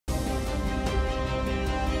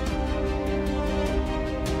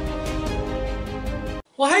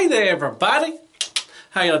Well, hey there, everybody.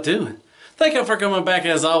 How y'all doing? Thank you for coming back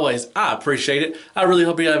as always. I appreciate it. I really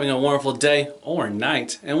hope you're having a wonderful day or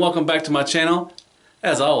night. And welcome back to my channel.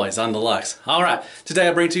 As always, I'm Deluxe. Alright, today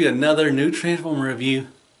I bring to you another new Transformer review.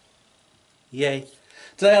 Yay.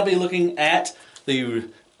 Today I'll be looking at the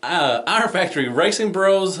Ironfactory Racing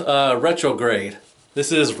Bros Retrograde.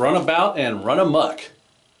 This is Runabout and Runamuck.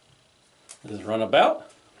 This is Runabout,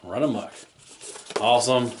 Runamuck.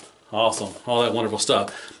 Awesome, awesome, all that wonderful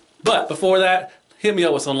stuff. But before that, hit me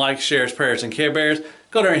up with some likes, shares, prayers, and care bears.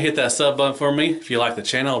 Go there and hit that sub button for me if you like the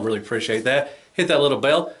channel. I really appreciate that. Hit that little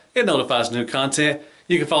bell. It notifies new content.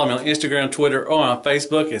 You can follow me on Instagram, Twitter, or on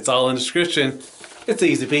Facebook. It's all in the description. It's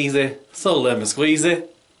easy peasy, so let me squeeze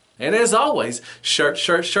it. And as always, shirts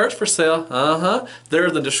for sale. They're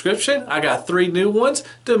in the description. I got 3 new ones.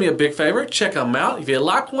 Do me a big favor, check them out. If you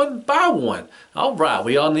like one, buy one. Alright,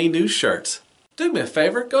 we all need new shirts. Do me a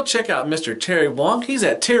favor, go check out Mr. Terry Wong. He's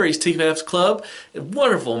at Terry's TFF's Club.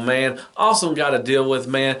 Wonderful man, awesome guy to deal with,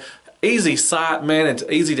 man. Easy site, man. It's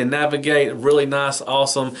easy to navigate. Really nice,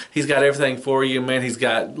 awesome. He's got everything for you, man. He's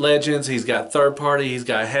got Legends, he's got third party, he's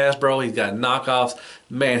got Hasbro, he's got knockoffs.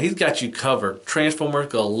 Man, he's got you covered. Transformers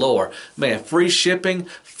galore. Man, free shipping,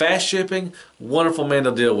 fast shipping. Wonderful man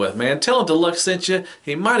to deal with, man. Tell him Deluxe sent you.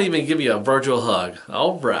 He might even give you a virtual hug.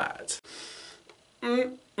 All right.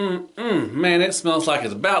 Man, it smells like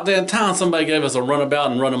it's about damn time somebody gave us a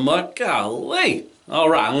Runabout and Runamuck. Golly.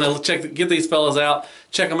 Alright, I'm going to get these fellas out,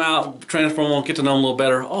 check them out, transform them, get to know them a little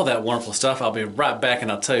better, all that wonderful stuff. I'll be right back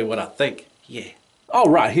and I'll tell you what I think. Yeah.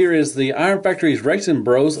 Alright, here is the Ironfactory's Racing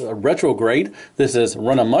Bros Retrograde. This is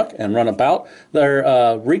Runamuck and Runabout. They're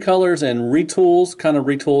recolors and retools, kind of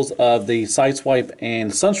retools of the Sideswipe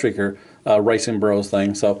and Sunstreaker Racing Bros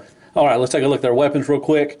thing. So, alright, let's take a look at their weapons real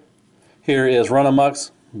quick. Here is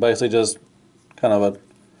Runamuck's, basically just kind of a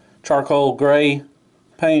charcoal gray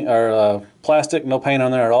paint or plastic, no paint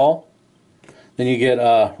on there at all. Then you get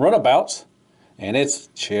Runabouts, and it's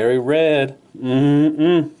cherry red.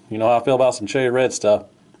 You know how I feel about some cherry red stuff.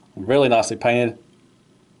 Really nicely painted.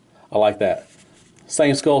 I like that.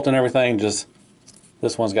 Same sculpt and everything, just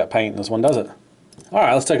this one's got paint and this one doesn't.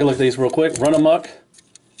 Alright, let's take a look at these real quick. Runamuck.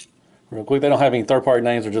 Real quick, they don't have any third-party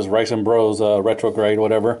names, they're just Racing Bros Retrograde,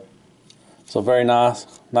 whatever. So very nice.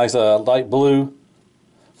 Nice light blue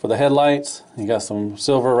for the headlights. You got some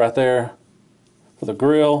silver right there for the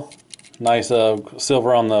grill. Nice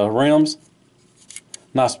silver on the rims.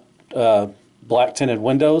 Nice black tinted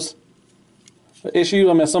windows. The issue,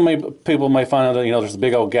 I mean, so many people may find that, you know, there's a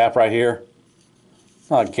big old gap right here.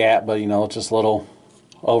 Not a gap, but, you know, just a little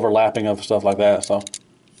overlapping of stuff like that. So,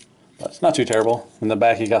 but it's not too terrible. In the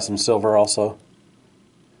back, you got some silver also.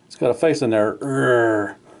 It's got a face in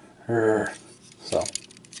there. So,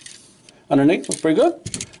 underneath looks pretty good.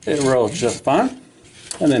 It rolls just fine.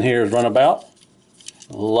 And then here's Runabout.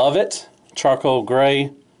 Love it. Charcoal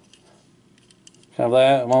gray. Kind of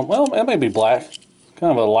that. Well, it may be black.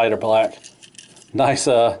 Kind of a lighter black. Nice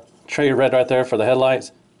cherry red right there for the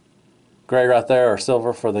headlights. Gray right there, or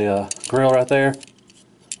silver for the grill right there.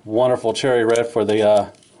 Wonderful cherry red for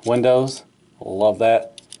the windows. Love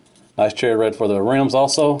that. Nice cherry red for the rims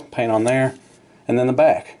also. Paint on there. And then the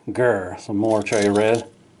back. Grr. Some more cherry red.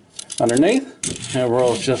 Underneath, it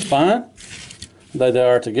rolls just fine. There they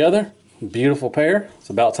are together. Beautiful pair. It's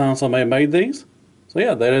about time somebody made these. So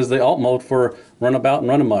yeah, that is the alt mode for Runabout and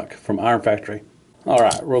Runamuck from Ironfactory.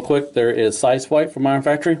 Alright, real quick, there is Sideswipe from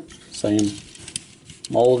Ironfactory. Same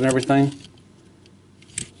mold and everything.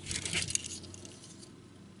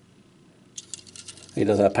 He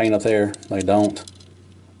does have paint up there. They don't.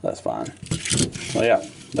 That's fine. So yeah,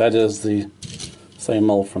 that is the same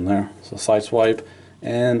mold from there. So Sideswipe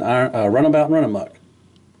and Runabout and Runamuck.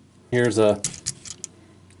 Here's a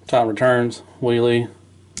time returns, wheelie,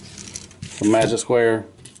 some magic square,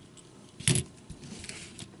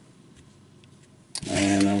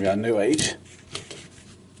 and then we got New Age.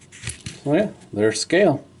 So yeah, there's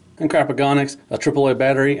scale. And Crapagonix, a AAA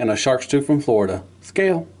battery, and a Shark's Tooth from Florida.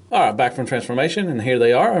 Scale. Alright, back from transformation, and here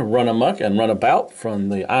they are, Runamuck and Runabout from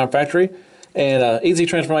the Ironfactory. And easy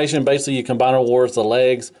transformation, basically you combine awards, the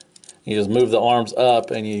legs, you just move the arms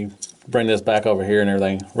up and you bring this back over here and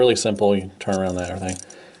everything. Really simple, you turn around that everything.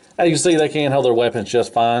 As you can see, they can hold their weapons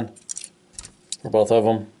just fine for both of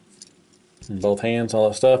them. In both hands, all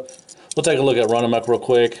that stuff. We'll take a look at Runamuck real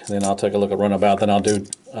quick, then I'll take a look at Runabout, then I'll do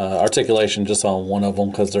articulation just on one of them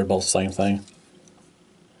because they're both the same thing.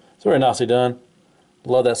 It's very nicely done.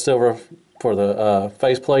 Love that silver for the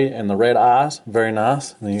faceplate and the red eyes. Very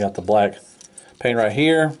nice. And then you got the black paint right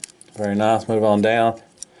here. Very nice. Move on down.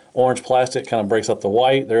 Orange plastic kind of breaks up the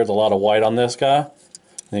white. There's a lot of white on this guy.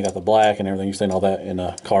 And you got the black and everything. You've seen all that in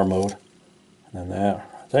car mode. And then that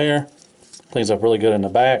right there. Cleans up really good in the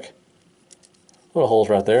back. Little holes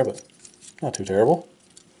right there, but not too terrible.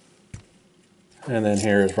 And then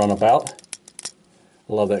here is Runabout.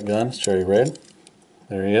 I love that gun. It's cherry red.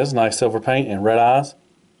 There he is. Nice silver paint and red eyes.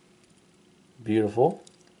 Beautiful.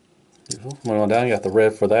 Beautiful. Moving on down, you got the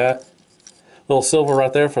red for that. Little silver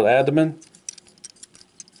right there for the abdomen.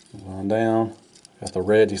 Moving on down. Got the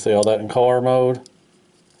red. You see all that in car mode.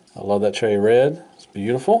 I love that cherry red. It's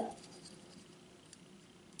beautiful.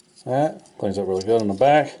 That cleans up really good on the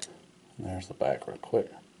back. And there's the back real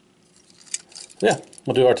quick. Yeah,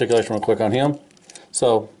 we'll do articulation real quick on him.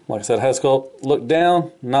 So, like I said, head sculpt. Look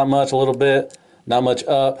down, not much, a little bit. Not much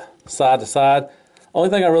up, side to side. Only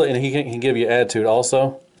thing I really, and he can give you attitude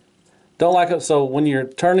also. Don't like it, so when you're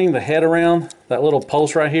turning the head around, that little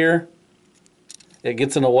post right here, it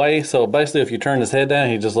gets in the way. So basically if you turn his head down,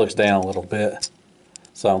 he just looks down a little bit.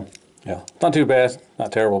 So, yeah, not too bad,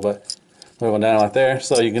 not terrible, but moving down right there.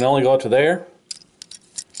 So you can only go up to there.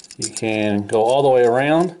 You can go all the way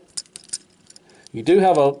around. You do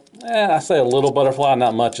have a, I say a little butterfly,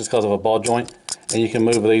 not much just because of a ball joint. And you can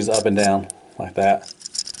move these up and down like that.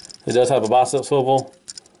 It does have a bicep swivel,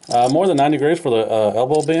 more than 90 degrees for the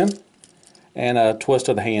elbow bend, and a twist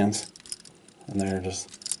of the hands. And they're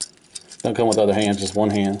just, don't come with other hands, just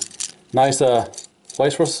one hand. Nice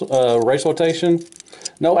waist rotation.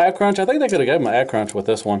 No ab crunch. I think they could have given him an ab crunch with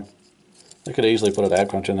this one. They could have easily put an ab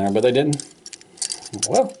crunch in there, but they didn't.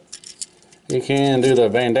 Well, you can do the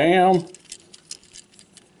Van Damme,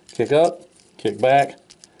 kick up, kick back,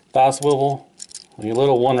 thigh swivel. Your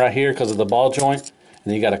little one right here because of the ball joint,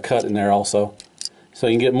 and you got a cut in there also. So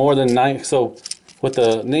you can get more than 9. So with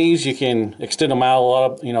the knees, you can extend them out a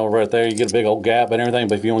lot of, you know, right there. You get a big old gap and everything,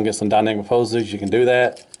 but if you want to get some dynamic poses, you can do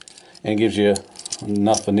that. And it gives you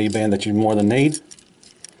enough of a knee bend that you more than need.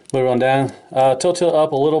 Move on down. Toe tilt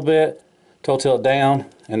up a little bit, toe tilt down,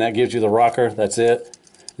 and that gives you the rocker. That's it.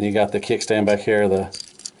 And you got the kickstand back here, the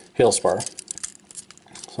heel spur.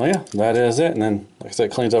 So yeah, that is it. And then, like I said,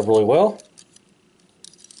 it cleans up really well.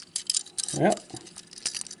 Yeah.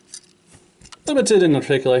 Limited in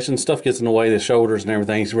articulation. Stuff gets in the way, the shoulders and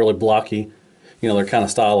everything. It's really blocky. You know, they're kind of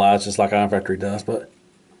stylized just like Ironfactory does, but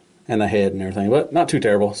and the head and everything, but not too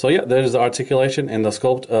terrible. So yeah, there's the articulation and the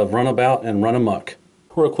sculpt of Runabout and Runamuck.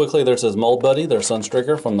 Real quickly, there's his mold buddy, their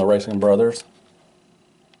Sunstreaker from the Racing Brothers.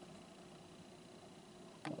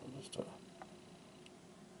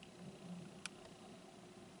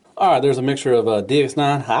 Alright, there's a mixture of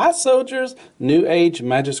DX9 High Soldiers, New Age,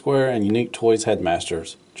 Magic Square, and Unique Toys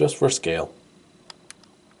Headmasters, just for scale.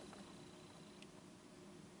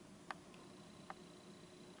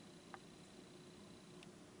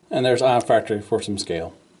 And there's Ironfactory for some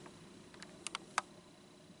scale.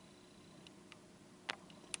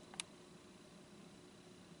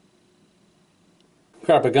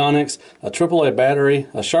 Crapagonix, a AAA battery,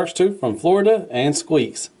 a Shark's Tooth from Florida, and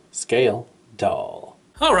Squeaks, scale doll.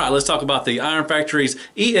 Alright, let's talk about the Ironfactory's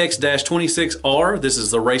EX-26R. This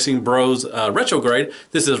is the Racing Bros Retrograde.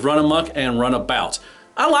 This is Runamuck and Runabout.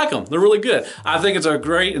 I like them. They're really good. I think it's a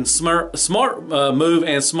great and smart move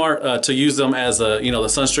and smart to use them as a, you know, the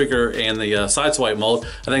Sunstreaker and the Sideswipe mold.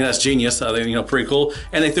 I think that's genius. I think, you know, pretty cool.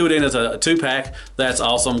 And they threw it in as a 2-pack. That's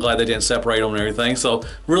awesome. Glad they didn't separate them and everything. So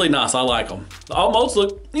really nice. I like them. The alt molds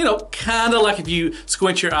look, you know, kind of like if you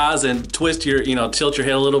squint your eyes and twist your, you know, tilt your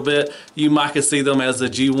head a little bit, you might could see them as the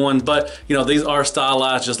G1. But, you know, these are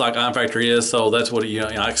stylized just like Ironfactory is. So that's what, you know,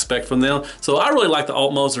 I expect from them. So I really like the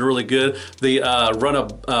alt molds. They're really good. The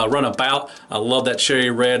Runabout, I love that cherry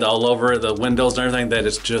red all over the windows and everything. That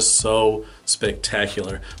is just so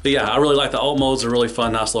spectacular. But yeah, I really like the alt modes. They're really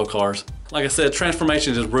fun, nice little cars. Like I said,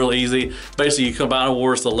 transformation is real easy. Basically, you combine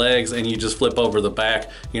towards the legs and you just flip over the back,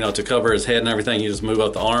 you know, to cover his head and everything. You just move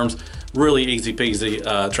up the arms. Really easy peasy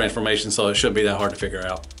transformation, so it shouldn't be that hard to figure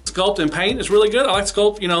out. Sculpt and paint is really good. I like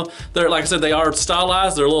sculpt, you know, they're, like I said, they are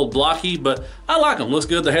stylized. They're a little blocky, but I like them. Looks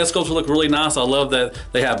good. The head sculpts look really nice. I love that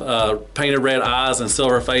they have painted red eyes and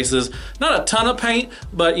silver faces. Not a ton of paint,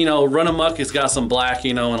 but, you know, Runamuck has got some black,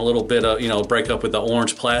 you know, and a little bit of, you know, break up with the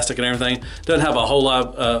orange plastic and everything. Doesn't have a whole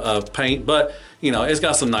lot of paint, but, you know, it's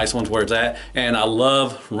got some nice ones where it's at. And I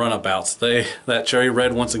love Runabouts. That cherry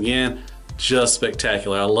red, once again, just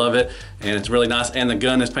spectacular. I love it, and it's really nice. And the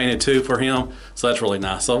gun is painted too for him, so that's really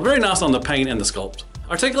nice. So very nice on the paint and the sculpt.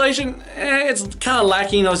 Articulation, it's kind of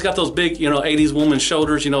lacking. You know, it's got those big, you know, 80s woman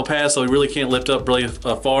shoulders, you know, pads, so he really can't lift up really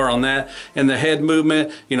far on that. And the head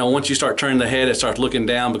movement, you know, once you start turning the head, it starts looking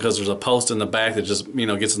down because there's a post in the back that just, you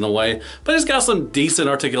know, gets in the way. But it's got some decent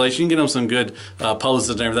articulation. You can get him some good poses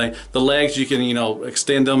and everything. The legs, you can, you know,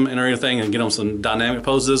 extend them and everything and get them some dynamic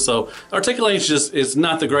poses. So articulation just, it's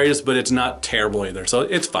not the greatest, but it's not terrible either. So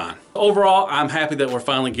it's fine. Overall, I'm happy that we're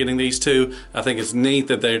finally getting these two. I think it's neat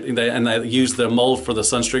that they use the mold for the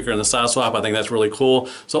Sunstreaker and the side swap. I think that's really cool.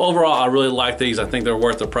 So overall, I really like these. I think they're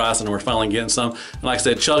worth the price, and we're finally getting some. And like I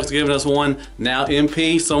said, Chuck's giving us one. Now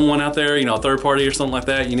MP, someone out there, you know, a third party or something like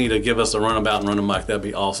that, you need to give us a Runabout and Runamuck. That'd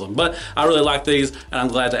be awesome. But I really like these, and I'm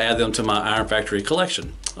glad to add them to my Ironfactory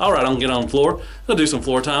collection. All right, I'm gonna get on the floor. I'll do some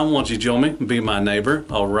floor time. Why don't you join me and be my neighbor?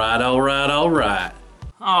 All right, all right, all right.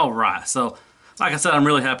 All right, so like I said, I'm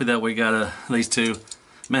really happy that we got these two.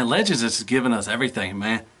 Man, Legends is giving us everything,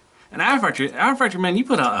 man. And Ironfactory, man, you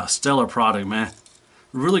put out a stellar product, man.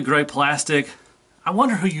 Really great plastic. I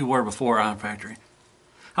wonder who you were before Ironfactory.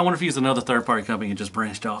 I wonder if you was another third-party company and just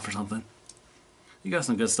branched off or something. You got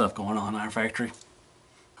some good stuff going on, Ironfactory.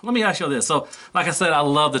 Let me ask you this. So, like I said, I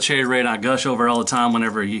love the Cherry Red. I gush over it all the time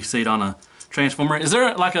whenever you see it on a Transformer. Is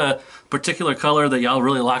there like a particular color that y'all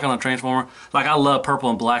really like on a Transformer? Like, I love purple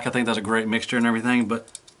and black. I think that's a great mixture and everything,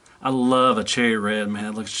 but I love a Cherry Red, man.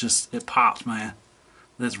 It looks just, it pops, man.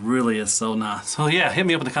 This really is so nice. So yeah, hit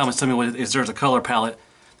me up in the comments. Tell me if there's a color palette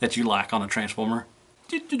that you like on a Transformer.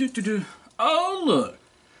 Oh, look.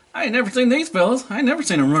 I ain't never seen these fellas. I ain't never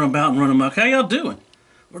seen them Runabout and Runamuck. How y'all doing?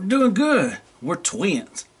 We're doing good. We're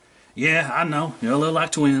twins. Yeah, I know. Y'all look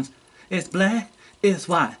like twins. It's black, it's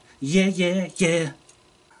white. Yeah, yeah, yeah.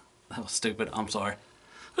 That was stupid. I'm sorry.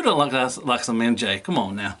 Who don't like some MJ? Come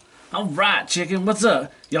on now. All right, chicken. What's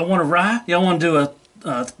up? Y'all want to ride? Y'all want to do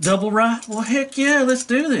a double ride? Well, heck yeah. Let's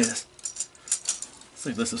do this. Let's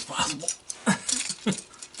see if this is possible.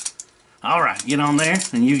 All right. Get on there,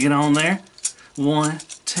 and you get on there. 1,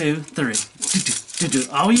 2, 3.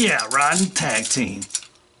 Oh yeah, riding tag team.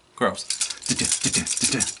 Gross.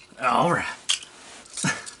 All right.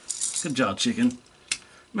 Good job, chicken.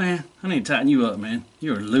 Man, I need to tighten you up, man.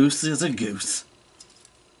 You're loose as a goose.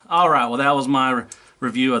 Alright, well that was my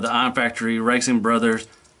review of the Ironfactory Racing Brothers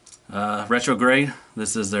Retrograde.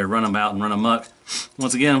 This is their Runabout and Runamuck.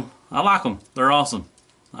 Once again, I like them. They're awesome.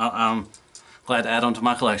 I'm glad to add them to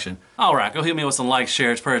my collection. Alright, go hit me with some likes,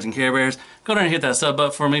 shares, prayers, and Care Bears. Go down and hit that sub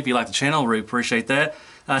button for me if you like the channel. Really appreciate that.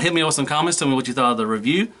 Hit me with some comments. Tell me what you thought of the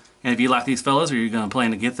review. And if you like these fellas, or you're going to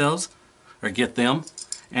plan to get those, or get them.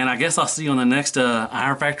 And I guess I'll see you on the next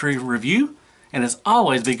Ironfactory review. And as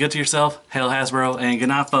always, be good to yourself. Hail Hasbro, and good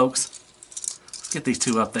night, folks. Let's get these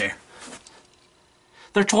two up there.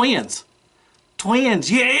 They're twins. Twins,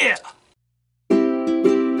 yeah!